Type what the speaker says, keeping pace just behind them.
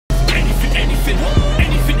anything,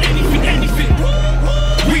 anything, anything,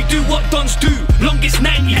 anything. We do what dons do, longest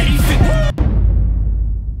 90, anything.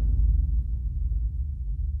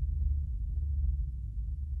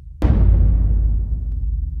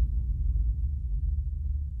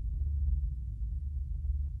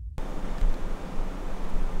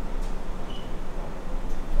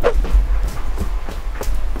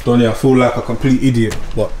 Donny, I feel like a complete idiot.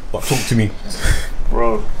 What? Talk to me.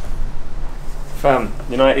 Bro. Fam,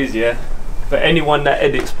 you know what it is, yeah? For anyone that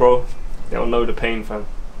edits, bro, they'll know the pain, fam.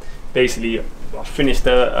 Basically, I finished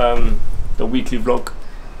the weekly vlog.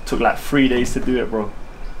 Took like 3 days to do it, bro.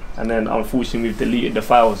 And then unfortunately we've deleted the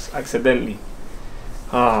files accidentally.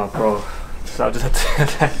 Ah, bro. So I just had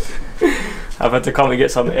to I've had to come and get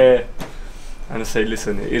some air and say,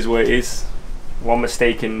 listen, it is what it is. One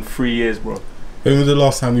mistake in 3 years, bro. When was the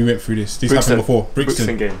last time we went through this? This happened before?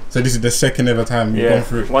 Brixton game. So this is the second ever time we've gone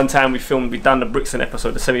through it? One time we done the Brixton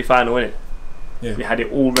episode, the semi-final, innit? Yeah. We had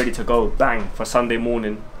it all ready to go, bang, for Sunday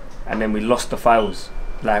morning, and then we lost the files.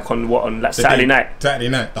 Like on like Saturday night? Saturday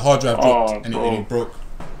night, the hard drive dropped and it broke.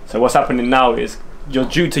 So what's happening now is, you're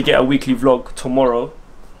due to get a weekly vlog tomorrow,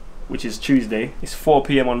 which is Tuesday. It's 4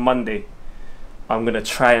 PM on Monday. I'm gonna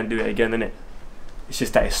try and do it again, innit? It's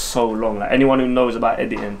just that it's so long. Like anyone who knows about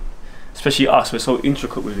editing, especially us, we're so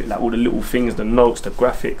intricate with it, like all the little things, the notes, the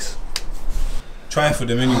graphics. Try for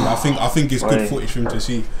them anyway. I think it's good footage for him to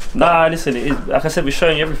see. Nah, listen, it is, like I said, we're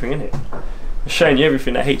showing you everything, innit? We're showing you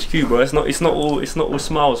everything at HQ, bro. It's not all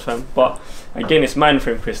smiles, fam. But again, it's mine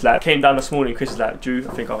for him, Chris. Like came down this morning, Chris is like, Drew,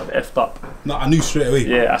 I think I was effed up. No, I knew straight away.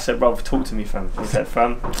 Yeah, I said, bro, talk to me, fam. He said,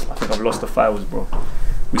 fam, I think I've lost the files, bro.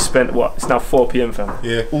 We spent what? It's now 4 PM, fam.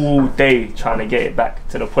 Yeah. All day trying to get it back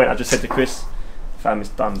to the point. I just said to Chris, fam, it's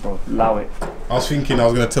done, bro. Allow it. I was thinking I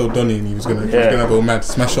was gonna tell Donny and he was gonna go mad,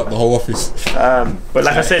 smash up the whole office. But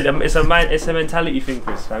like I said, it's a mentality thing,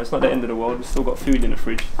 Chris. Fam. It's not the end of the world. We've still got food in the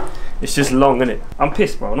fridge. It's just long, innit? I'm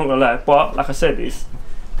pissed, bro. I'm not gonna lie. But like I said,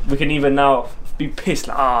 we can even now be pissed,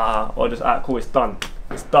 like or just cool. It's done.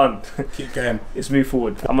 It's done. Keep going. Let's move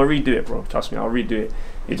forward. I'm gonna redo it, bro. Trust me, I'll redo it.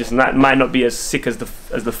 It just might not be as sick as the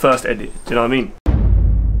first edit. Do you know what I mean?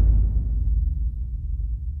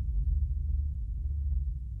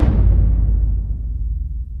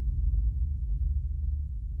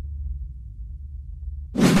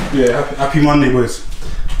 Yeah, happy Monday, boys.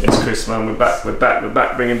 It's Chris, man. We're back,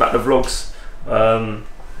 bringing back the vlogs.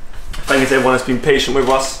 Thanks everyone that's been patient with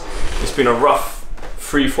us. It's been a rough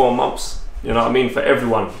 3-4 months, you know what I mean, for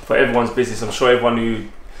everyone's business. I'm sure everyone who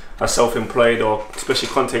are self-employed or especially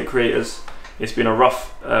content creators, it's been a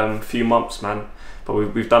rough few months, man. But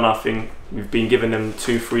we've done our thing. We've been giving them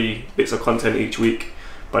 2-3 bits of content each week.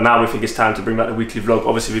 But now we think it's time to bring back the weekly vlog.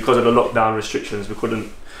 Obviously, because of the lockdown restrictions, we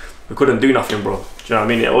couldn't do nothing, bro. Do you know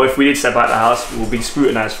what I mean? Or if we did step out the house, we'll be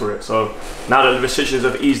scrutinised for it. So now that the restrictions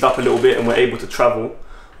have eased up a little bit and we're able to travel,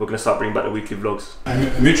 we're gonna start bringing back the weekly vlogs.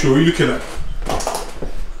 Mitchell, what are you looking at?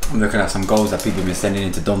 I'm looking at some goals that people have been sending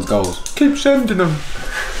into Don's goals. Keep sending them.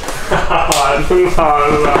 Alright,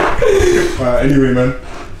 anyway, man,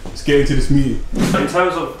 let's get into this meeting. In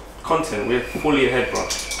terms of content, we're fully ahead, bro.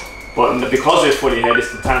 But because we're fully ahead,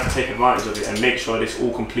 it's the time to take advantage of it and make sure it's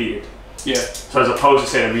all completed. Yeah. So as opposed to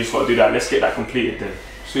saying we just got to do that, let's get that completed then.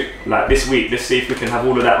 Sweet. Like this week, let's see if we can have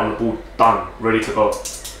all of that on the board done, ready to go.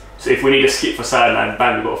 So if we need a skit for sideline,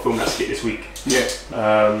 bang, we've got to film that skit this week.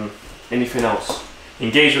 Yeah. Anything else?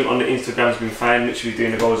 Engagement on the Instagram's been fine, literally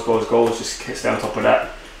doing the goals, just stay on top of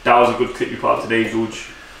that. That was a good clip you put up today, George.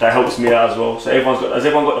 That helps me out as well. So has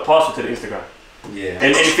everyone got the password to the Instagram? Yeah.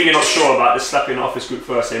 And anything you're not sure about, just slap in the office group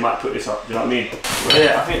first, they might put this up, do you know what I mean? But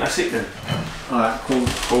yeah, I think that's it then. Alright, cool.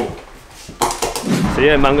 So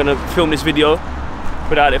yeah, man, I'm gonna film this video,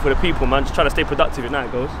 put it out there for the people, man. Just try to stay productive at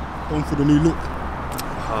night, goes. Going for the new look.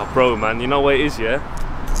 Oh, bro, man, you know what it is, yeah?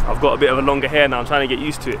 I've got a bit of a longer hair now. I'm trying to get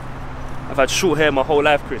used to it. I've had short hair my whole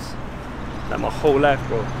life, Chris. Like my whole life,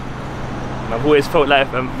 bro. And I've always felt like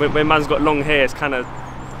when man's got long hair, it's kind of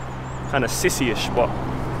sissy-ish, but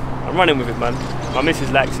I'm running with it, man. My missus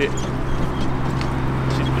likes it.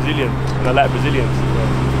 She's Brazilian, and I like Brazilians.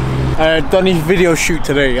 Donny's video shoot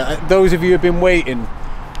today. Those of you who have been waiting,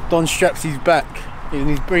 Don Strapzy's back and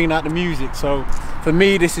he's bringing out the music. So for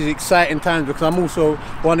me, this is exciting times because I'm also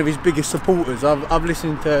one of his biggest supporters. I've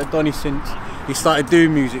listened to Donny since he started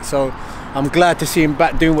doing music, so I'm glad to see him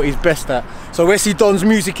back doing what he's best at. So let's see Don's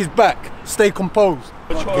music is back. Stay composed.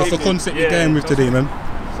 What's the concept you're going with today, man?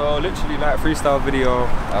 So literally like freestyle video,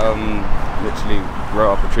 literally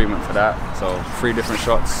wrote up a treatment for that. So 3 different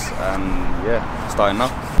shots and yeah, starting now.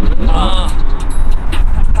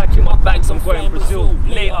 Packing my bags, I'm going to Brazil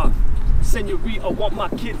later. Senorita, want my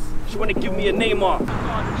kids, she wanna give me a name off.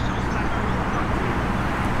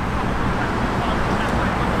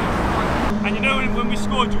 we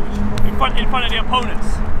score, George. In front of the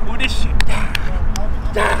opponents. All this shit.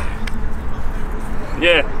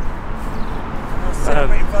 Yeah.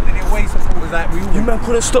 Celebrating in front of the away supporters like we all. You man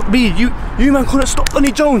couldn't stop me. You man couldn't stop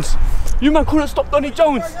Donny Jones. You man couldn't stop Donny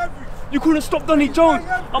Jones. You couldn't stop Donny Jones.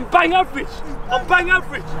 I'm bang average. I'm bang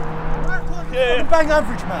average. Yeah. Bang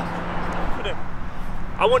average, man.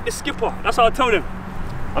 I want the skipper. That's how I told him.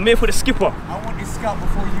 I'm here for the skipper. I want this scout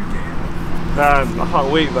before you get in. I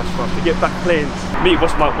can't wait, Vash, man, to get back playing. Me,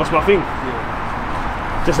 what's my thing?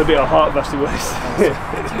 Yeah. Just a bit of heart, Vash, the boys.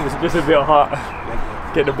 Just a bit of heart.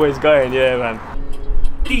 Get the boys going, yeah, man.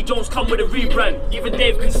 D Jones come with a rebrand. Even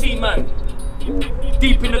Dave can see, man.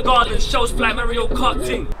 Deep in the garden, shells fly Mario Kart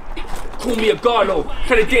ting. Call me a Garlo, cause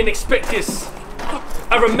they didn't expect this.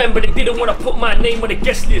 I remember they didn't want to put my name on the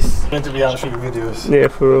guest list. Meant to be out shooting videos. Yeah,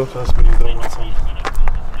 for real. First video don't want some.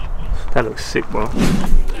 That looks sick, bro.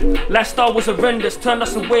 Lifestyle was horrendous, turned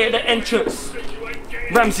us away at the entrance.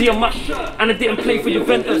 Ramsey and I didn't play for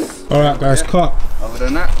Juventus. Alright guys, cut. Other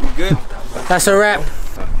than that, we good. That's a wrap.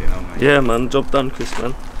 Yeah, man, job done, Chris,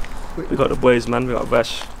 man. We got the boys, man, we got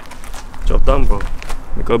Vash. Job done, bro.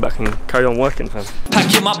 We go back and carry on working, fam.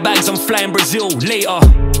 Packing my bags, I'm flying Brazil later.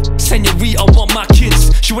 Senorita, want my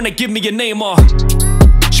kids. She wanna give me a name,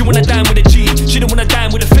 She wanna dine with a G. She don't wanna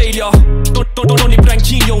dine with a failure. Don't need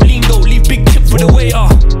branquinho, lingo. Leave big tip for the waiter.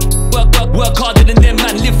 Work harder than them,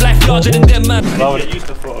 man. Live life larger than them, man. I get used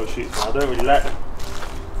to photo shoots, man. I don't really like them.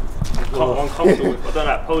 I'm uncomfortable with. I don't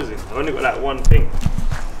like posing. I've only got like one thing.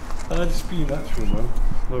 Just be natural, man.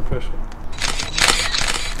 No pressure.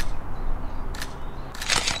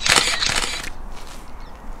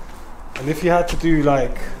 And if you had to do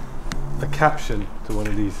like a caption to one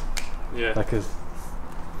of these, Yeah. like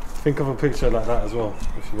think of a picture like that as well,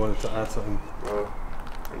 if you wanted to add something.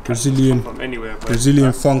 Brazilian from anywhere, bro.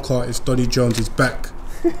 Brazilian funk artist Donny Jones is back.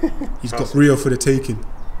 He's got Rio for the taking.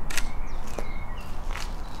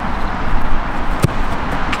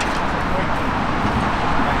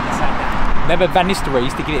 Remember Van Nistelrooy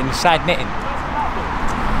used to get it in the side netting?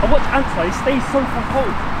 I watch Anta, he stays so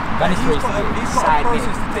cold. Van Nistelrooy used to get it in the side netting.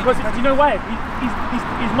 Because do you know why?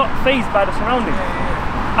 He's not fazed by the surroundings.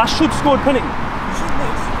 I should score a penalty. You should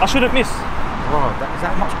miss. I shouldn't miss. Wow, is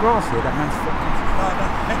that much grass here? That man's fucking.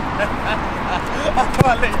 I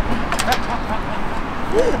can't let you.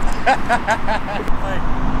 Hey,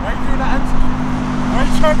 why are you doing that answer? Why are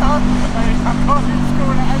you trying to answer? Hey, I can't even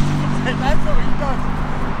score that answer. That's what he does.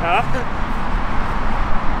 Huh?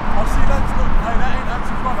 I'll see that's not. Hey, that ain't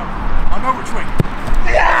answer brother. I know which way.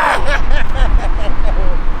 Yeah!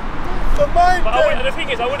 The mind. But the thing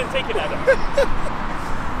is, I wouldn't take it like that.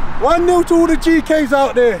 1-0 to all the GKs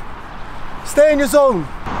out there. Stay in your zone.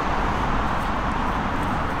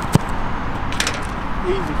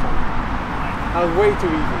 Easy, fam. That was way too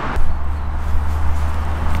easy.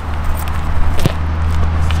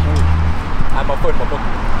 I had my phone in my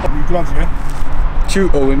pocket. New gloves, yeah?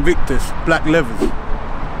 Tuto Invictus, black leathers.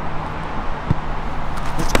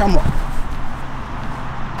 Where's the camera?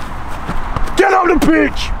 Get on the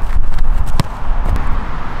pitch!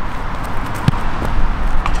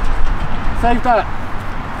 Save that.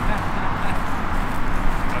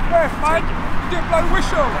 Ref, man, you didn't blow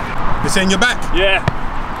whistle. They're saying you're back. Yeah.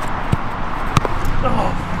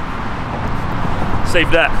 Oh. Save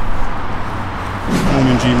that.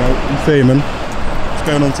 Morning, G-Mo. You fair, man. What's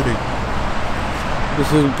going on today?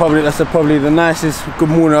 That's probably the nicest good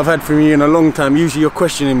morning I've had from you in a long time. Usually you're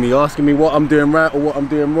questioning me, asking me what I'm doing right or what I'm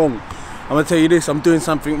doing wrong. I'm gonna tell you this, I'm doing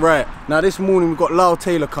something right. Now this morning we've got Lyle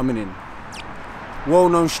Taylor coming in.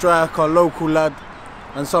 Well-known striker, local lad,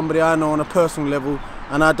 and somebody I know on a personal level,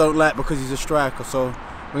 and I don't like because he's a striker, so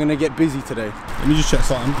we're gonna get busy today. Let me just check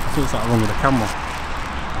something. I thought something wrong with the camera.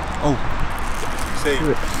 Oh.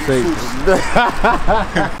 Save.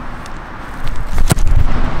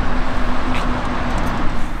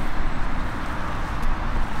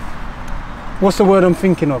 What's the word I'm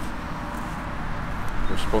thinking of?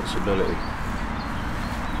 Responsibility.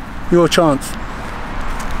 Your chance.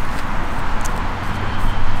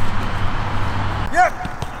 Yeah!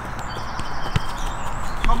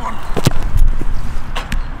 Come on.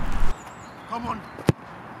 Come on.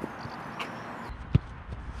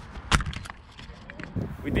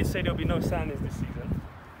 We did say there'll be no signings this season,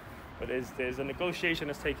 but there's a negotiation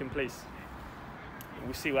that's taking place.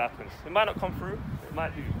 We'll see what happens. It might not come through, it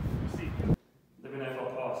might do. We'll see. Living there for a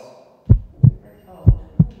pass.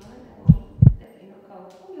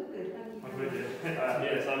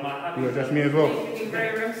 Yes, I might have. You address me as well.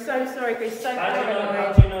 I'm so sorry, Chris. So How do you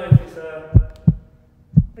paranoid. know if it's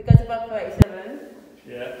Because of our 37.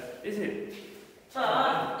 Yeah. Is it?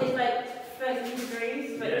 But it's like 32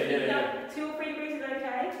 degrees, but if you're like 2 or 3 degrees is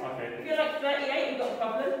okay. Okay. If you're like 38, you've got a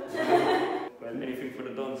problem. Well, anything for the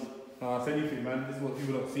dons. Nah, it's anything, man. This is what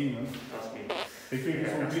people don't see, man. Trust me. They think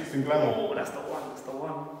it's all glitz and glamour. Oh, that's the one. That's the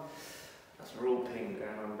one. That's real pain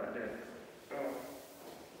going on back there.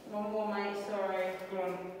 One more, mate, sorry. Go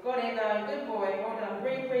on. Got it, though. Good boy. Well done.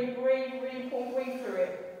 Breathe, breathe, breathe. Really important. Breathe through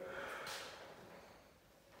it.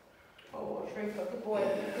 Oh, Trooper. Good boy.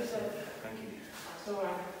 Good sir. Thank you. That's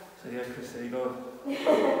alright. So yeah, Chris, there you go.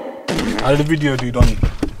 How did the video do, Donny?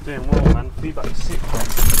 Doing well, man. Feedback is sick, bro.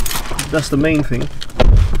 That's the main thing.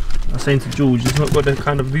 I was saying to George, it's not got the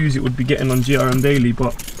kind of views it would be getting on GRM Daily,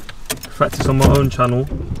 but the fact it's on my own channel,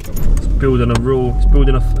 it's building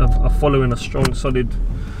a following, a strong, solid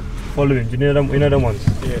following. Do you know them ones?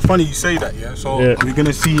 Yeah, it's funny you say that, yeah? So Yeah. we're going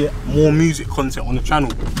to see more music content on the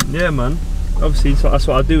channel. Yeah, man. Obviously, so that's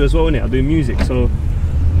what I do as well, innit? I do music, so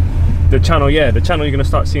the channel you're going to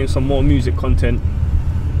start seeing some more music content,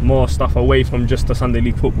 more stuff away from just the Sunday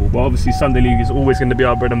League football. But obviously Sunday League is always going to be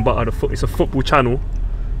our bread and butter. It's a football channel,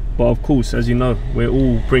 but of course, as you know, we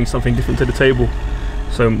all bring something different to the table.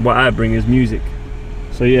 So what I bring is music.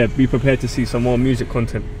 So yeah, be prepared to see some more music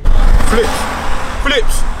content. Flips!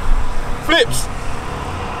 Flips! Flips!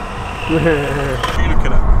 What are you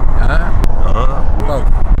looking at? Bro.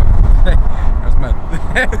 That's mad.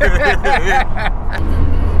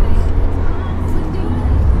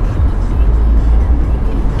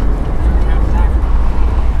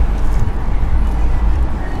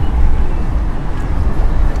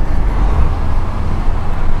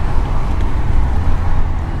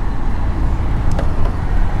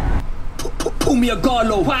 Pull me a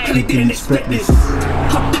Garlo, and they didn't expect this.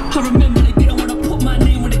 I remember they didn't want to put my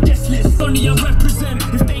name on the guest list. Only I represent.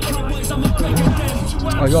 If they can't boys, I'm a break again.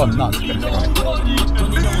 Oh, you're nuts.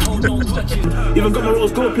 Even got my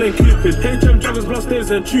rose gold playing Cupid. HM Dragons Blast Days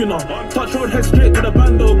and Tuna. Touch road, head straight to the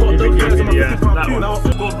bando. Got those guys on my 50 tuna.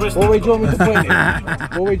 What way do you want me to point it?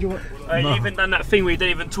 What way do you want? You even done that thing where you don't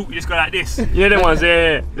even talk, you just go like this. You know them ones,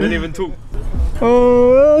 yeah. You don't even talk.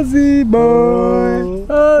 Oh, Aussie boy,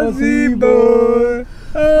 Aussie boy,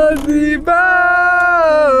 Aussie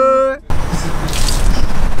boy.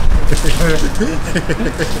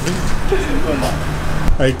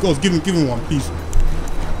 Hey, girls, give him one, please.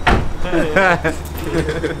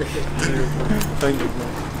 Thank you,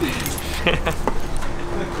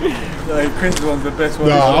 man. Chris one's the best one.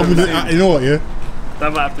 Nah, you know what, yeah?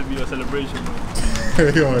 That might have to be your celebration,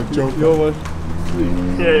 man. You're a joke. Your one.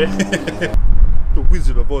 Yeah. The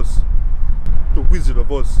Wizard of Oz. The Wizard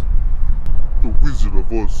of Oz. The Wizard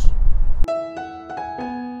of Oz.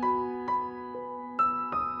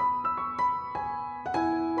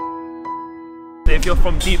 If you're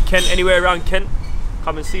from deep Kent, anywhere around Kent,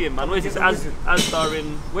 come and see him, man. Where is this? Asda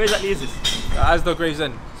in... Where exactly is this? Asda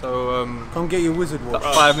Gravesend. So Come get your wizard wash.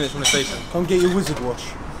 5 minutes from the station. Come get your wizard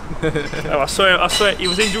wash. Oh, I saw it. He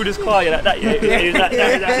was in Jordan's car, yeah, like that, yeah. He was like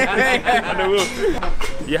that. On the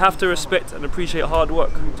wheel. You have to respect and appreciate hard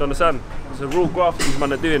work. Do you understand? It's a real graft these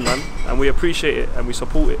men are doing, man, and we appreciate it and we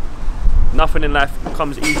support it. Nothing in life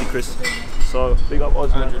comes easy, Chris. So big up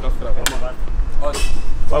Oz, man. Andrew, enough for that, man. Oz.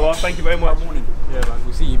 Well, thank you very much. Morning. Yeah, man.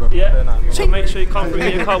 We'll see you, bro. Yeah. So make sure you come through,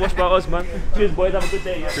 get your car washed by Oz, man. Cheers, boys. Have a good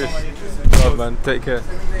day. Yeah. Love, man. Take care.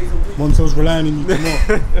 Montel's relying on you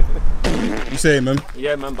tomorrow. You say it, man.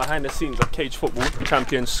 Yeah, man. Behind the scenes of Cage Football,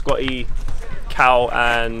 champions Scotty, Cal,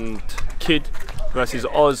 and Kid versus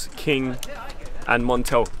Oz, King, and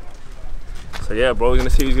Montel. So yeah, bro, we're gonna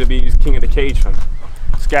see who's gonna be king of the cage, fam.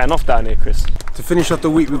 It's getting off down here, Chris. To finish off the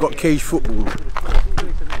week, we've got cage football.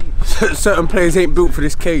 Certain players ain't built for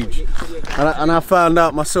this cage, and I found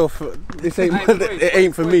out myself this ain't it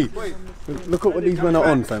ain't for me. Look at what these men are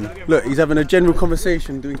on, fam. Look, he's having a general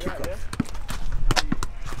conversation doing kickoff.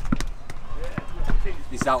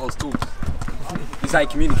 This is how Oz talks. This is how he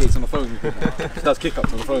communicates on the phone. He does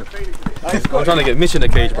kick-ups on the phone. I'm trying to get Mitch in the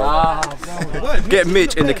cage, bro. Get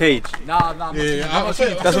Mitch in the cage. Nah. Yeah, That's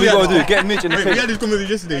what we gotta do. Get Mitch in the we cage. had this conversation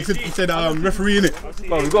yesterday. He said referee in it.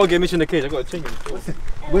 Bro, we gotta get Mitch in the cage. I gotta change him.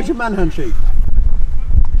 Where's your man handshake?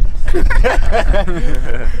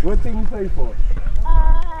 What team you play for?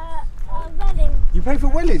 Welling, You play for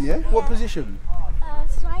Welling, yeah? What position?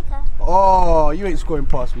 striker. Oh, you ain't scoring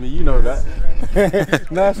past me, you know that.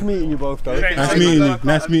 Nice meeting you both, though. Nice meeting you.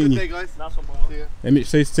 Nice meeting you. Hey, Mitch,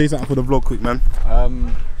 say something for the vlog quick, man.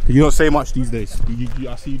 You don't say much these days.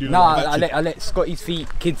 I see you doing. Nah, I let Scotty's feet,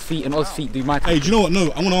 Kid's feet, and Oz's feet do my thing. Hey, do you know what?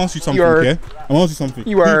 No, I want to ask you something. You're- Yeah, I want to ask you something.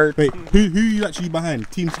 You are- Wait, who you actually behind?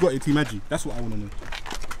 Team Scotty, Team Aggie. That's what I want to know.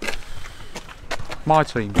 My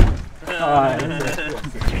team.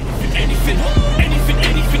 Anything.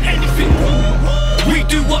 We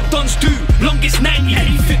do what Dons do, longest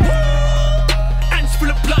 90.